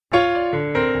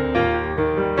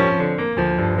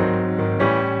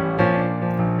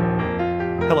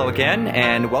again,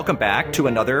 and welcome back to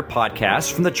another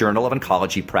podcast from the Journal of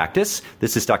Oncology Practice.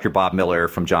 This is Dr. Bob Miller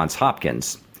from Johns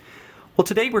Hopkins. Well,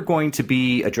 today we're going to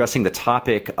be addressing the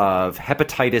topic of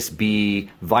hepatitis B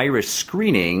virus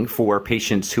screening for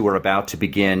patients who are about to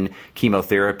begin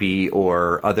chemotherapy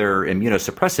or other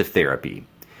immunosuppressive therapy.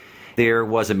 There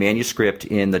was a manuscript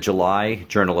in the July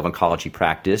Journal of Oncology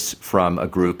Practice from a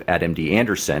group at MD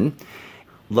Anderson.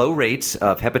 Low rates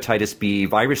of hepatitis B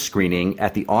virus screening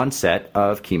at the onset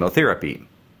of chemotherapy.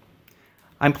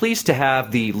 I'm pleased to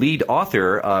have the lead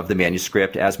author of the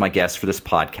manuscript as my guest for this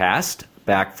podcast,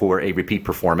 back for a repeat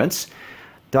performance.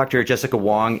 Dr. Jessica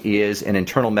Wong is an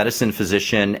internal medicine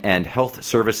physician and health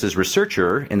services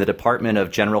researcher in the Department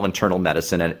of General Internal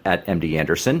Medicine at MD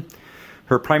Anderson.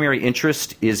 Her primary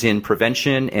interest is in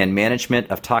prevention and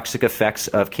management of toxic effects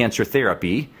of cancer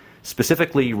therapy,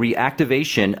 specifically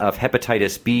reactivation of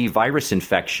hepatitis B virus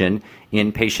infection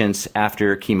in patients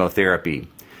after chemotherapy.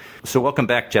 So welcome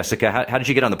back, Jessica. How did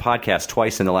you get on the podcast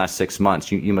twice in the last 6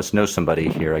 months? You must know somebody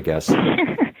here, I guess.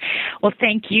 Well,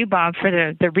 thank you, Bob, for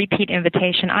the repeat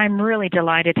invitation. I'm really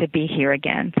delighted to be here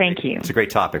again. Thank you. It's a great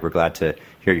topic. We're glad to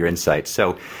hear your insights.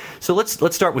 So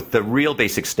let's start with the real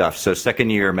basic stuff. So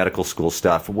second-year medical school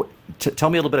stuff.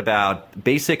 Tell me a little bit about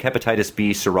basic hepatitis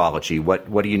B serology.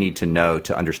 What do you need to know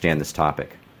to understand this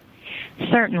topic?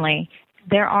 Certainly.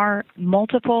 There are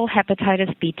multiple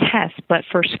hepatitis B tests, but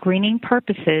for screening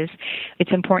purposes,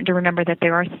 it's important to remember that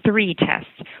there are 3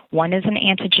 tests. One is an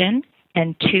antigen,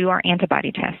 and 2 are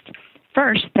antibody tests.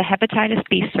 First, the hepatitis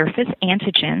B surface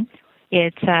antigen.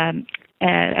 It's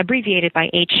abbreviated by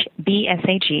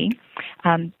HBsAg.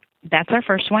 That's our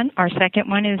first one. Our second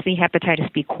one is the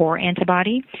hepatitis B core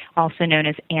antibody, also known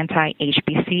as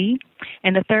anti-HBC.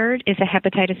 And the third is a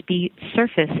hepatitis B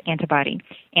surface antibody,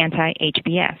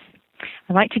 anti-HBs.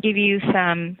 I'd like to give you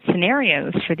some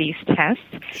scenarios for these tests.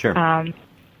 Sure.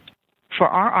 For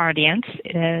our audience,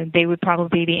 they would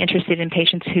probably be interested in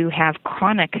patients who have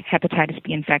chronic hepatitis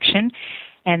B infection,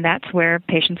 and that's where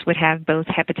patients would have both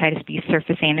hepatitis B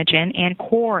surface antigen and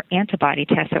core antibody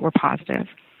tests that were positive.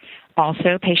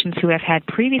 Also, patients who have had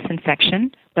previous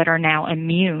infection but are now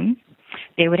immune,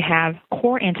 they would have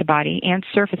core antibody and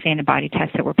surface antibody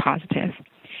tests that were positive.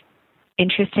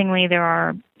 Interestingly, there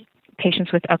are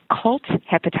patients with occult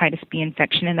hepatitis B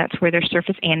infection, and that's where their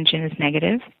surface antigen is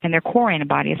negative and their core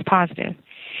antibody is positive.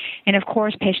 And of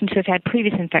course, patients who have had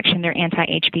previous infection, their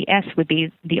anti-HBs would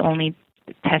be the only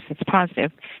test that's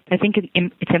positive. I think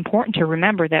it's important to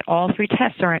remember that all 3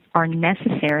 tests are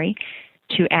necessary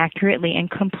to accurately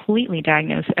and completely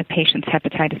diagnose a patient's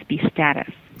hepatitis B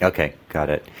status. Okay,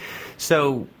 got it.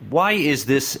 So why is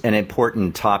this an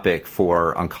important topic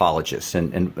for oncologists,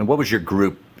 and what was your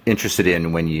group interested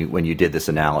in when you did this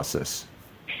analysis?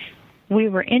 We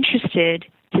were interested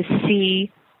to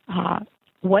see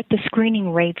what the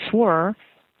screening rates were,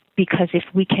 because if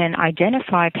we can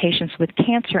identify patients with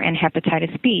cancer and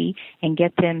hepatitis B and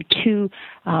get them to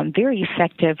very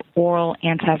effective oral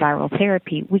antiviral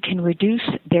therapy, we can reduce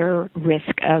their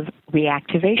risk of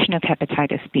reactivation of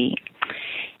hepatitis B.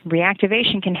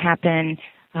 Reactivation can happen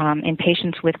in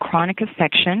patients with chronic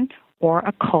infection or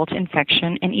occult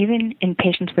infection, and even in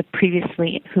patients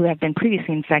who have been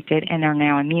previously infected and are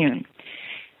now immune.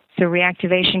 So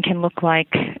reactivation can look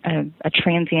like a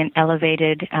transient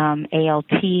elevated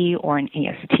ALT or an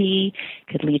AST,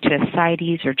 could lead to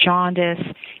ascites or jaundice,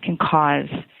 can cause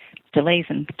delays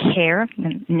in care,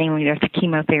 namely the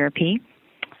chemotherapy,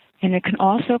 and it can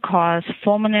also cause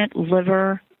fulminant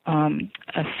liver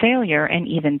failure and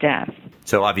even death.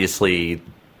 So obviously,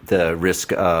 the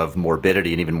risk of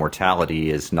morbidity and even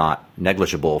mortality is not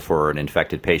negligible for an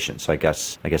infected patient. So I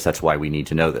guess that's why we need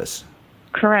to know this.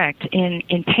 Correct. In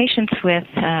patients with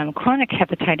chronic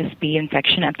hepatitis B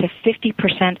infection, up to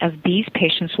 50% of these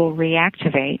patients will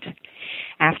reactivate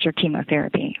after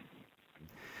chemotherapy.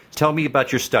 Tell me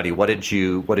about your study. What did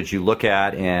you look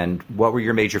at, and what were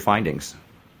your major findings?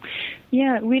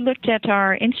 Yeah, we looked at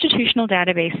our institutional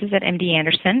databases at MD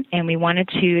Anderson, and we wanted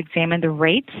to examine the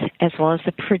rates as well as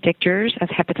the predictors of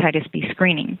hepatitis B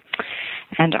screening.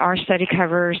 And our study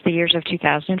covers the years of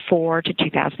 2004 to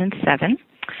 2007.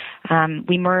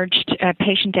 We merged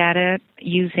patient data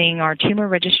using our tumor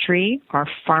registry, our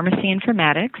pharmacy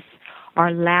informatics,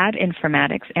 our lab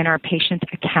informatics, and our patient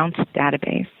accounts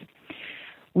database.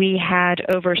 We had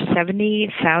over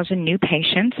 70,000 new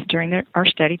patients during our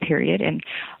study period, and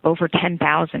over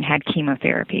 10,000 had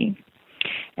chemotherapy.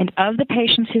 And of the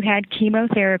patients who had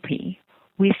chemotherapy,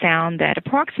 we found that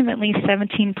approximately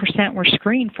 17% were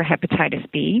screened for hepatitis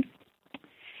B.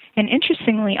 And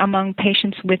interestingly, among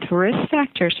patients with risk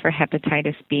factors for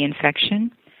hepatitis B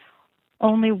infection,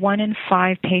 only 1 in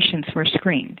 5 patients were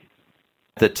screened.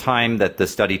 The time that the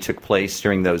study took place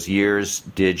during those years,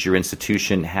 did your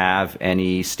institution have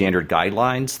any standard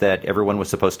guidelines that everyone was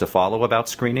supposed to follow about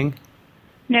screening?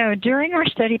 No, during our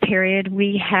study period,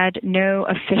 we had no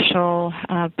official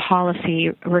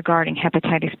policy regarding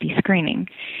hepatitis B screening.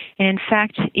 And in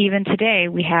fact, even today,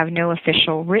 we have no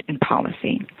official written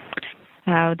policy.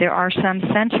 There are some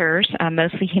centers,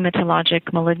 mostly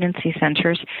hematologic malignancy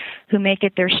centers, who make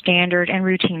it their standard and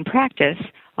routine practice,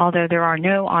 although there are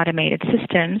no automated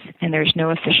systems and there's no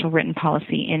official written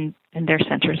policy in their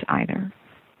centers either.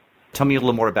 Tell me a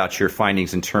little more about your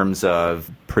findings in terms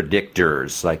of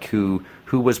predictors, like who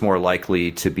was more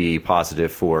likely to be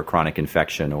positive for chronic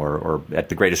infection or at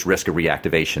the greatest risk of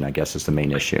reactivation, I guess is the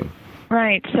main issue.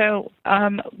 Right. So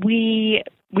we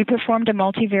performed a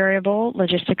multivariable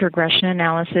logistic regression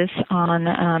analysis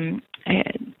on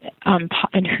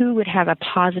who would have a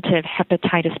positive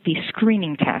hepatitis B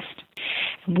screening test.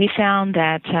 We found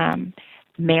that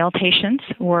male patients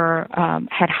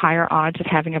had higher odds of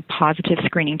having a positive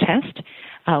screening test.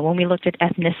 When we looked at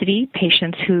ethnicity,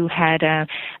 patients who had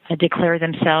declared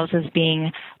themselves as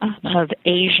being of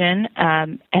Asian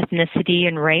ethnicity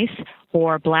and race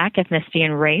or Black ethnicity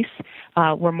and race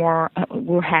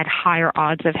had higher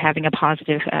odds of having a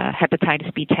positive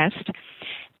hepatitis B test.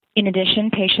 In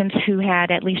addition, patients who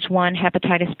had at least one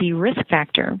hepatitis B risk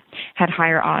factor had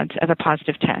higher odds of a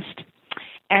positive test.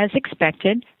 As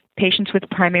expected, patients with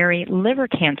primary liver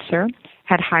cancer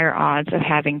had higher odds of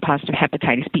having positive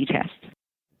hepatitis B tests.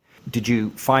 Did you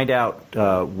find out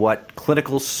what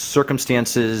clinical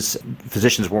circumstances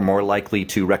physicians were more likely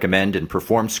to recommend and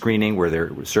perform screening? Were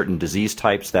there certain disease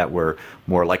types that were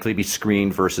more likely to be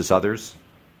screened versus others?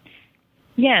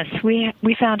 Yes, we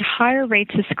found higher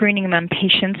rates of screening among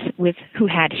patients who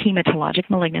had hematologic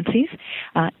malignancies,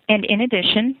 and in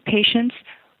addition, patients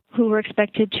who were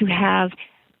expected to have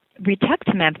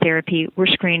rituximab therapy were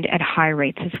screened at high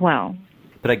rates as well.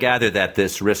 But I gather that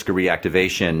this risk of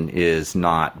reactivation is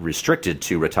not restricted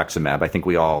to rituximab. I think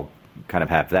we all kind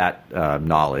of have that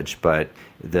knowledge, but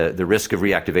the risk of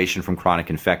reactivation from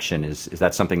chronic infection, is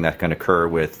that something that can occur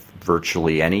with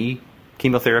virtually any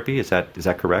chemotherapy? Is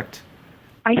that correct?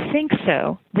 I think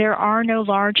so. There are no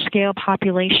large-scale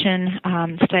population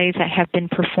studies that have been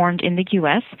performed in the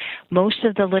U.S. Most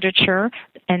of the literature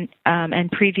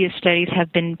and previous studies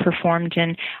have been performed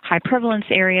in high-prevalence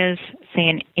areas,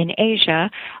 say in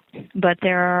Asia, but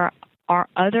there are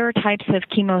other types of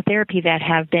chemotherapy that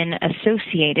have been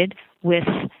associated with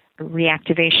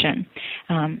reactivation.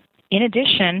 In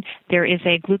addition, there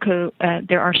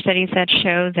are studies that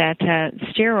show that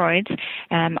steroids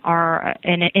are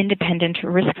an independent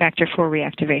risk factor for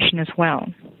reactivation as well.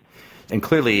 And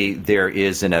clearly, there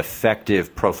is an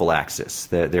effective prophylaxis.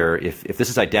 If this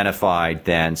is identified,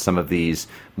 then some of these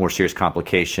more serious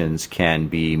complications can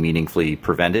be meaningfully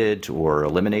prevented or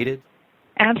eliminated?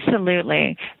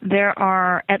 Absolutely. There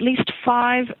are at least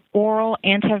 5 oral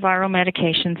antiviral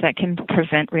medications that can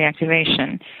prevent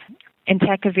reactivation: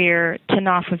 entecavir,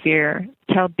 tenofovir,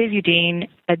 talbivudine,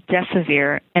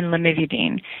 adefovir, and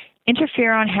lamivudine.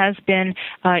 Interferon has been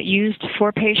used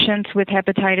for patients with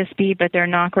hepatitis B, but they're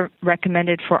not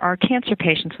recommended for our cancer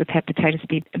patients with hepatitis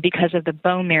B because of the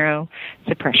bone marrow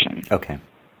suppression. Okay.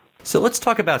 So let's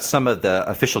talk about some of the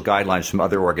official guidelines from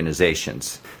other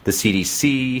organizations. The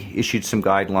CDC issued some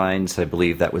guidelines, I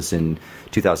believe that was in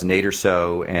 2008 or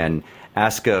so, and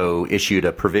ASCO issued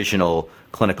a provisional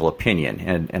clinical opinion.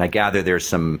 And I gather there's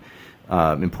some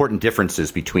important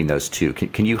differences between those two.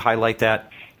 Can you highlight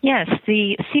that? Yes,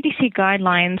 the CDC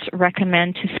guidelines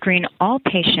recommend to screen all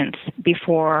patients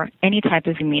before any type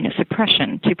of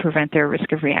immunosuppression to prevent their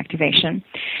risk of reactivation.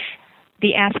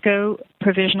 The ASCO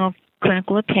provisional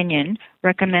clinical opinion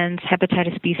recommends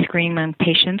hepatitis B screening among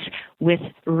patients with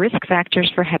risk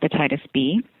factors for hepatitis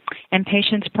B and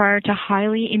patients prior to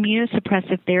highly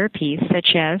immunosuppressive therapies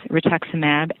such as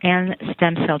rituximab and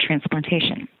stem cell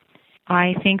transplantation.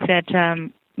 I think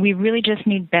that we really just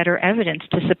need better evidence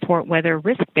to support whether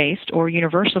risk-based or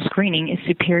universal screening is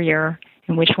superior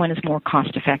and which one is more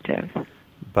cost-effective.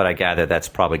 But I gather that's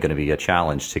probably going to be a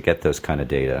challenge to get those kind of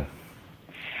data.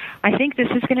 I think this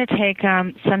is going to take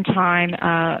some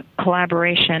time,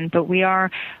 collaboration, but we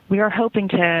are hoping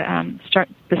to start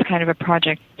this kind of a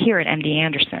project here at MD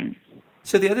Anderson.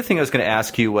 So the other thing I was going to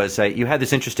ask you was you had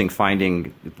this interesting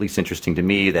finding, at least interesting to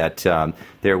me, that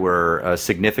there were a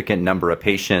significant number of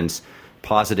patients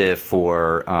positive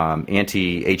for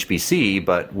anti-HBC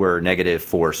but were negative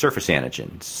for surface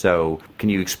antigen. So can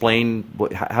you explain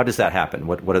how does that happen?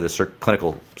 What are the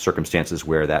clinical circumstances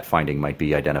where that finding might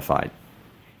be identified?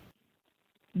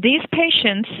 These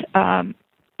patients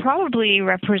probably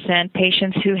represent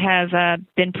patients who have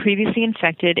been previously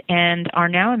infected and are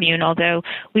now immune, although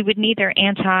we would need their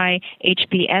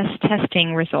anti-HBs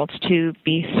testing results to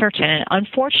be certain. And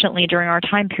unfortunately, during our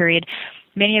time period,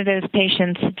 many of those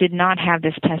patients did not have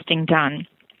this testing done.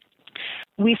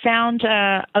 We found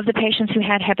of the patients who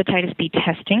had hepatitis B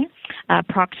testing,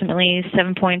 approximately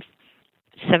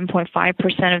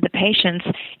 7.5% of the patients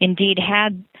indeed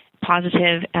had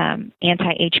positive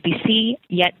anti-HBC,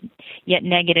 yet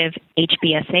negative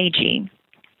HBsAg.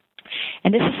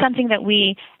 And this is something that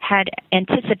we had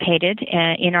anticipated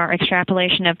in our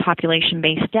extrapolation of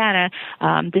population-based data.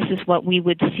 This is what we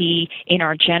would see in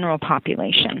our general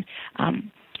population.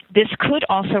 This could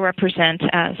also represent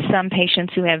some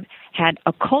patients who have had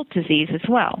occult disease as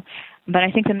well. But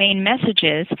I think the main message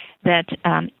is that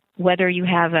whether you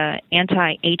have an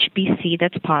anti-HBC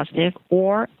that's positive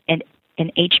or an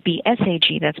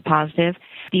HBsAg that's positive,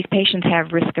 these patients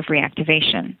have risk of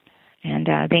reactivation, and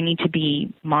they need to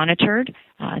be monitored.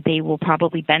 They will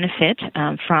probably benefit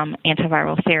from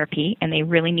antiviral therapy, and they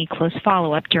really need close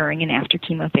follow-up during and after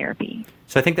chemotherapy.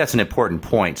 So I think that's an important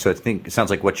point. So I think it sounds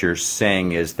like what you're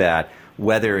saying is that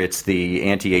whether it's the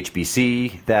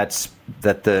anti-HBC that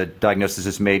the diagnosis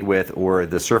is made with or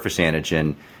the surface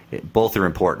antigen, both are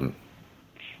important.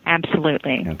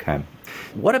 Absolutely. Okay.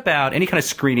 What about any kind of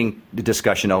screening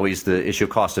discussion? Always the issue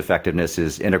of cost effectiveness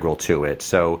is integral to it.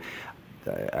 So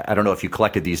I don't know if you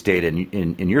collected these data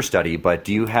in your study, but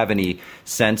do you have any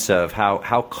sense of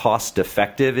how cost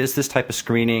effective is this type of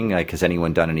screening? Like, has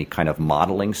anyone done any kind of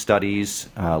modeling studies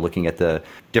looking at the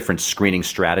different screening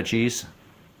strategies?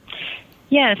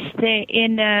 Yes.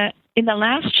 In the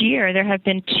last year, there have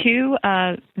been two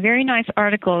very nice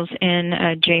articles in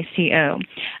JCO.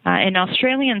 An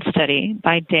Australian study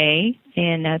by Day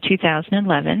in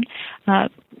 2011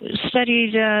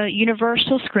 studied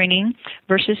universal screening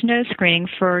versus no screening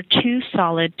for two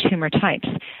solid tumor types,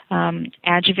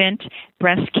 adjuvant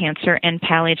breast cancer and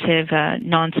palliative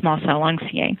non-small cell lung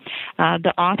CA.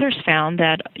 The authors found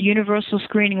that universal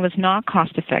screening was not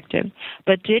cost-effective,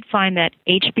 but did find that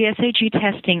HBsAg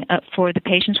testing for the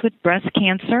patients with breast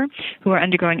cancer who are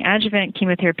undergoing adjuvant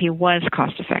chemotherapy was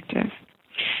cost-effective.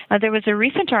 There was a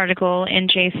recent article in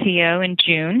JCO in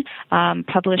June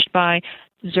published by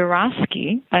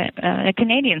Zorowski, a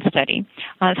Canadian study,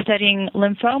 studying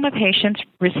lymphoma patients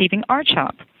receiving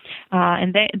R-CHOP.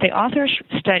 And the authors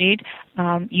studied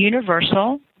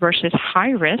universal versus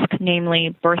high risk,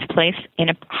 namely birthplace in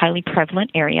a highly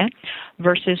prevalent area,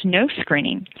 versus no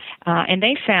screening. And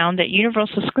they found that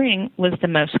universal screening was the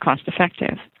most cost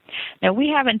effective. Now, we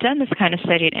haven't done this kind of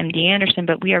study at MD Anderson,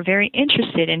 but we are very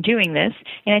interested in doing this,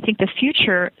 and I think the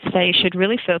future study should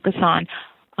really focus on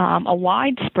a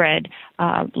widespread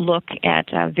look at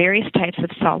various types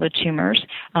of solid tumors,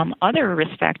 other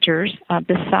risk factors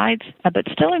besides, but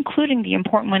still including the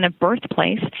important one of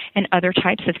birthplace and other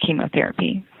types of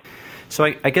chemotherapy. So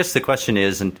I guess the question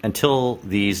is, until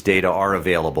these data are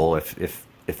available, if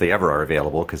they ever are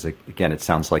available, because again, it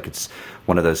sounds like it's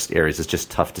one of those areas that's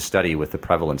just tough to study with the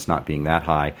prevalence not being that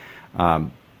high.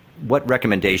 What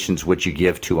recommendations would you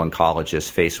give to oncologists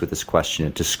faced with this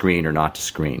question to screen or not to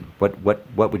screen? What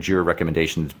would your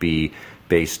recommendations be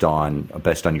based on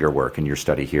your work and your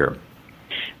study here?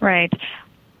 Right.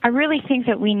 I really think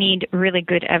that we need really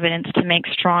good evidence to make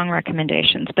strong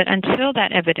recommendations. But until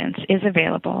that evidence is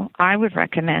available, I would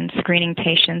recommend screening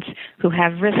patients who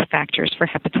have risk factors for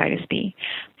hepatitis B.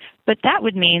 But that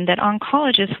would mean that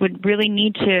oncologists would really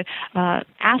need to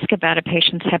ask about a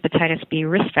patient's hepatitis B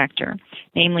risk factor,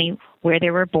 namely where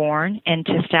they were born, and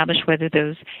to establish whether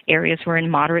those areas were in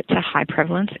moderate to high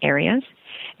prevalence areas.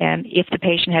 If the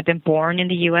patient had been born in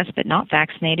the U.S. but not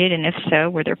vaccinated, and if so,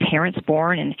 were their parents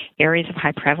born in areas of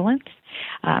high prevalence?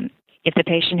 If the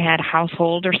patient had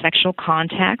household or sexual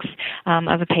contacts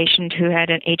of a patient who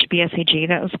had an HBsAg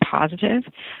that was positive,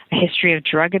 a history of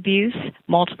drug abuse,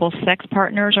 multiple sex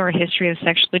partners, or a history of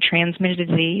sexually transmitted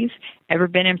disease, ever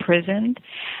been imprisoned,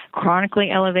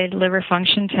 chronically elevated liver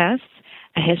function tests,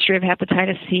 a history of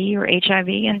hepatitis C or HIV,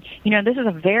 and, this is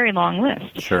a very long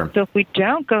list. Sure. So if we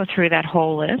don't go through that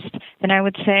whole list, then I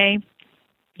would say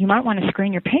you might want to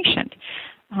screen your patient.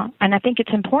 And I think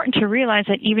it's important to realize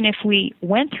that even if we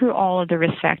went through all of the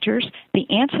risk factors, the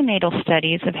antenatal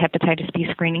studies of hepatitis B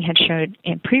screening had showed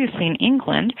previously in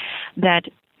England that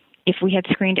if we had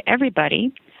screened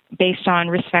everybody based on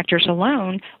risk factors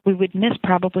alone, we would miss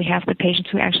probably half the patients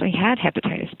who actually had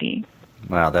hepatitis B.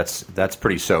 Wow, that's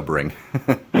pretty sobering.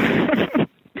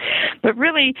 But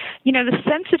really, the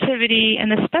sensitivity and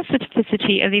the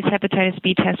specificity of these hepatitis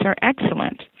B tests are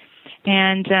excellent.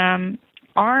 And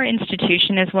our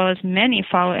institution, as well as many,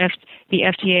 follow the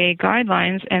FDA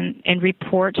guidelines and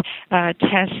report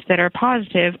tests that are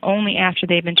positive only after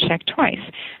they've been checked twice.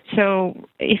 So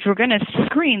if we're going to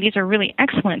screen, these are really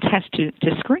excellent tests to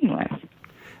screen with.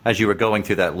 As you were going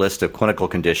through that list of clinical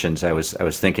conditions, I was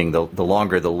thinking the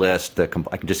longer the list, I can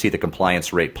just see the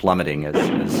compliance rate plummeting as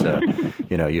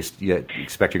you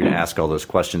expect you're going to ask all those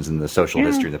questions in the social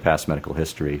history, the past medical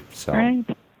history. So. Right.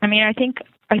 I mean, I think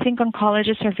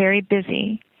oncologists are very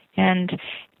busy, and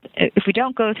if we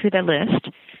don't go through the list,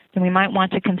 then we might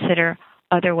want to consider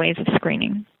other ways of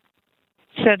screening.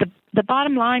 So the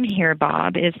bottom line here,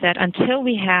 Bob, is that until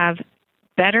we have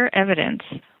better evidence,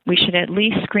 we should at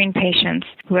least screen patients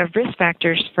who have risk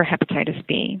factors for hepatitis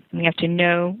B. We have to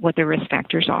know what the risk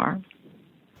factors are.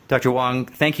 Dr. Wang,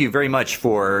 thank you very much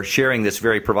for sharing this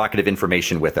very provocative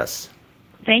information with us.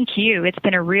 Thank you. It's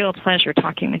been a real pleasure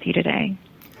talking with you today.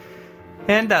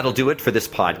 And that'll do it for this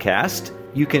podcast.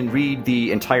 You can read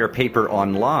the entire paper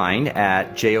online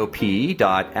at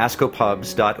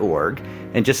jop.ascopubs.org.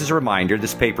 And just as a reminder,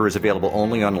 this paper is available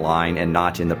only online and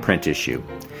not in the print issue.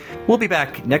 We'll be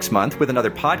back next month with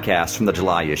another podcast from the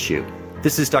July issue.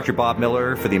 This is Dr. Bob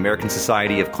Miller for the American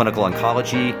Society of Clinical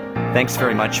Oncology. Thanks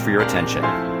very much for your attention.